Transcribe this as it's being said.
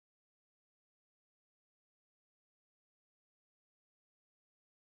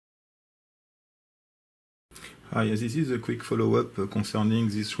Hi, this is a quick follow-up concerning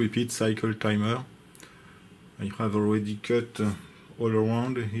this repeat cycle timer. I have already cut all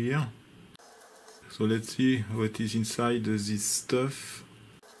around here. So let's see what is inside this stuff.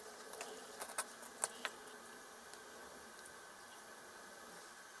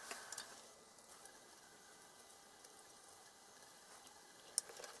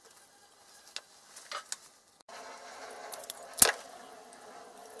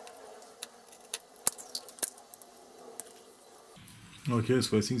 Okay,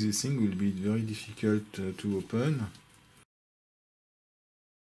 so I think this thing will be very difficult to open.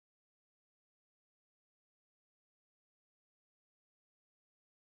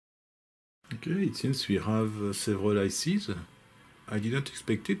 Okay, it seems we have several ICs. I didn't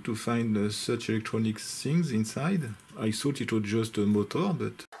expect it to find such electronic things inside. I thought it was just a motor,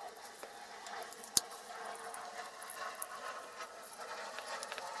 but...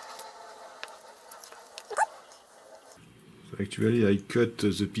 So actually I cut the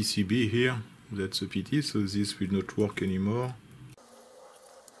PCB here. That's a pity, so this will not work anymore.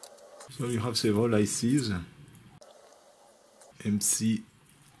 So you have several ICs.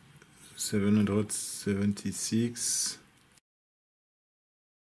 MC776.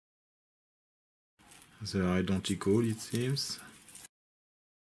 They are identical, it seems.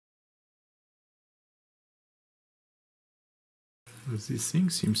 This thing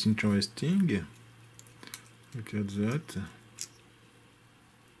seems interesting. Look at that.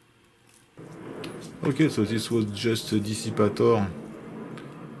 Okay, so this was just a dissipator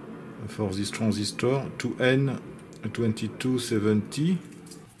for this transistor 2N2270.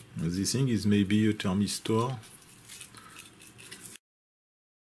 This thing is maybe a thermistor.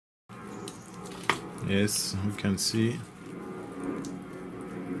 Yes, we can see.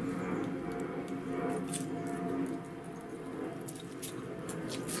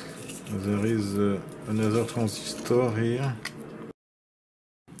 There is another transistor here.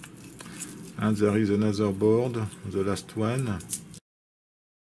 And there is another board, the last one.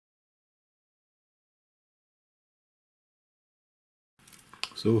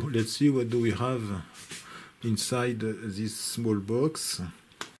 So let's see what do we have inside this small box.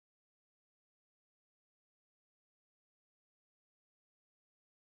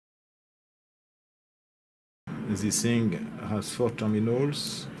 This thing has 4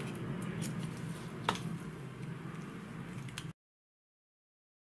 terminals.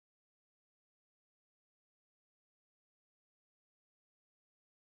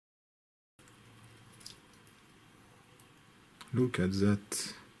 Look at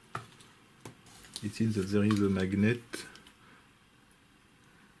that. It seems that there is a magnet.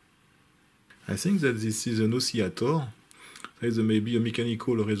 I think that this is an oscillator. There is maybe a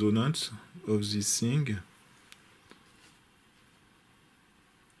mechanical resonance of this thing.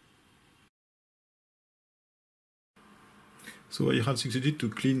 So I have succeeded to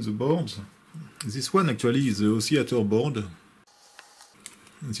clean the boards. This one actually is the oscillator board.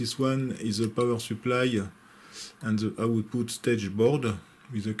 This one is the power supply and the output stage board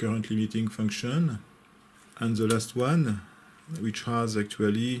with the current limiting function. And the last one, which has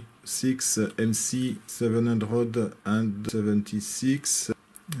actually 6 MC776.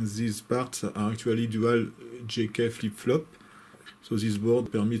 These parts are actually dual JK flip-flop. So this board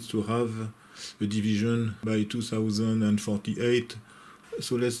permits to have a division by 2048.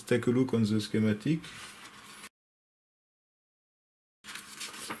 So let's take a look on the schematic.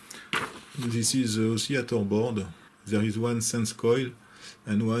 This is the oscillator board. There is one sense coil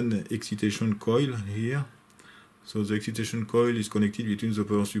and one excitation coil here. So the excitation coil is connected between the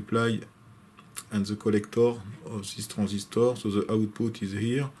power supply and the collector of this transistor. So the output is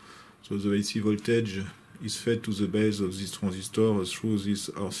here. So the AC voltage is fed to the base of this transistor through this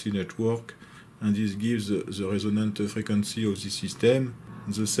RC network. And this gives the resonant frequency of the system.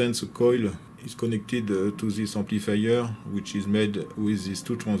 The sense coil is connected to this amplifier, which is made with these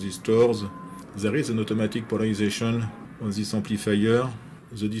 2 transistors. There is an automatic polarization on this amplifier.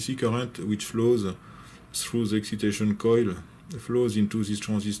 The DC current which flows through the excitation coil flows into this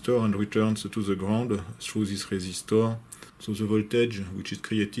transistor and returns to the ground through this resistor. So the voltage which is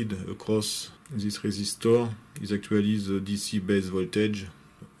created across this resistor is actually the DC base voltage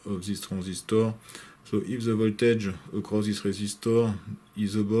of this transistor. So if the voltage across this resistor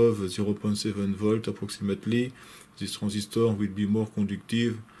is above 0.7 volt approximately, this transistor will be more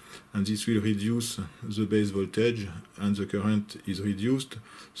conductive and this will reduce the base voltage and the current is reduced.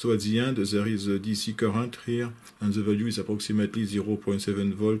 So at the end there is a DC current here and the value is approximately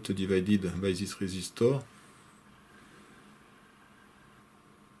 0.7 volt divided by this resistor.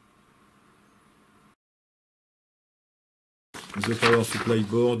 The power supply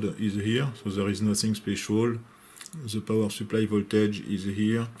board is here, so there is nothing special. The power supply voltage is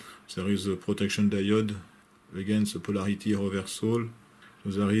here. There is a protection diode against the polarity reversal.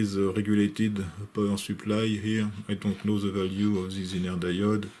 There is a regulated power supply here. I don't know the value of this inner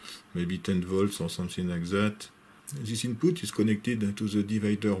diode, maybe 10 volts or something like that. This input is connected to the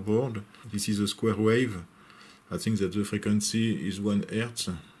divider board. This is a square wave. I think that the frequency is 1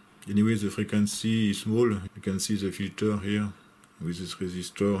 Hz. Anyway, the frequency is small. You can see the filter here with this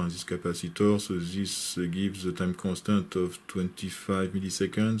resistor and this capacitor. So this gives the time constant of 25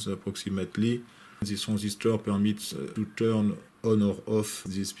 milliseconds approximately. This transistor permits to turn on or off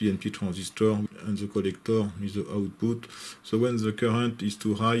this PNP transistor, and the collector is the output. So when the current is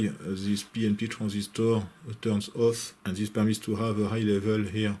too high, this PNP transistor turns off, and this permits to have a high level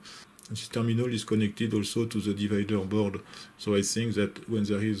here. This terminal is connected also to the divider board. So I think that when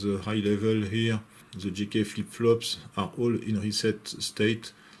there is a high level here, the GK flip-flops are all in reset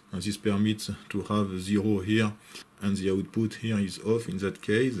state, and this permits to have 0 here, and the output here is off in that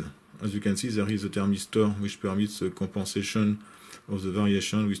case. As you can see, there is a thermistor which permits the compensation of the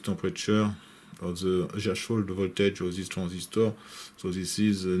variation with temperature of the threshold voltage of this transistor. So this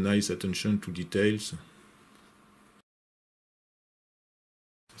is a nice attention to details.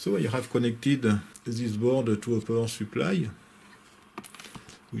 So I have connected this board to a power supply,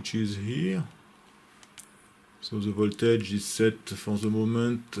 which is here. So the voltage is set for the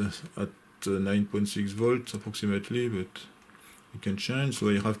moment at 9.6 volts approximately, but you can change. So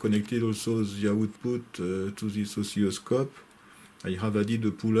I have connected also the output to this oscilloscope. I have added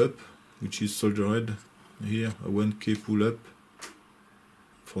a pull-up, which is soldered here, a 1K pull-up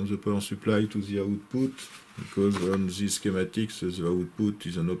from the power supply to the output, because on this schematics the output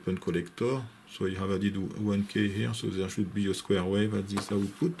is an open collector. So I have added 1K here, so there should be a square wave at this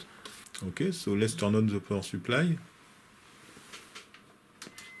output. Okay, so let's turn on the power supply.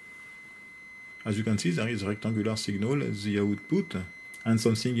 As you can see, there is a rectangular signal at the output. And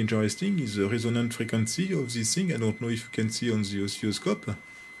something interesting is the resonant frequency of this thing. I don't know if you can see on the oscilloscope.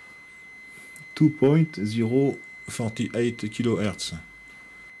 2.048 kHz.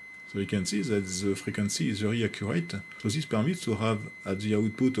 So you can see that the frequency is very accurate. So this permits to have at the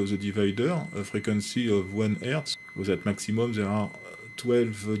output of the divider a frequency of 1 Hz. So at maximum there are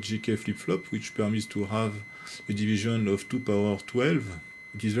 12 GK flip-flop, which permits to have a division of 2 power 12.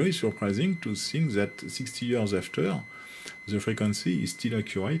 It is very surprising to think that 60 years after, the frequency is still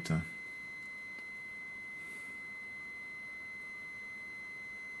accurate.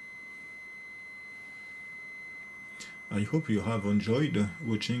 I hope you have enjoyed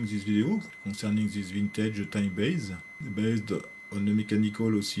watching this video concerning this vintage time base based on a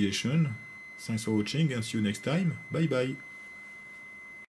mechanical oscillation. Thanks for watching and see you next time. Bye bye.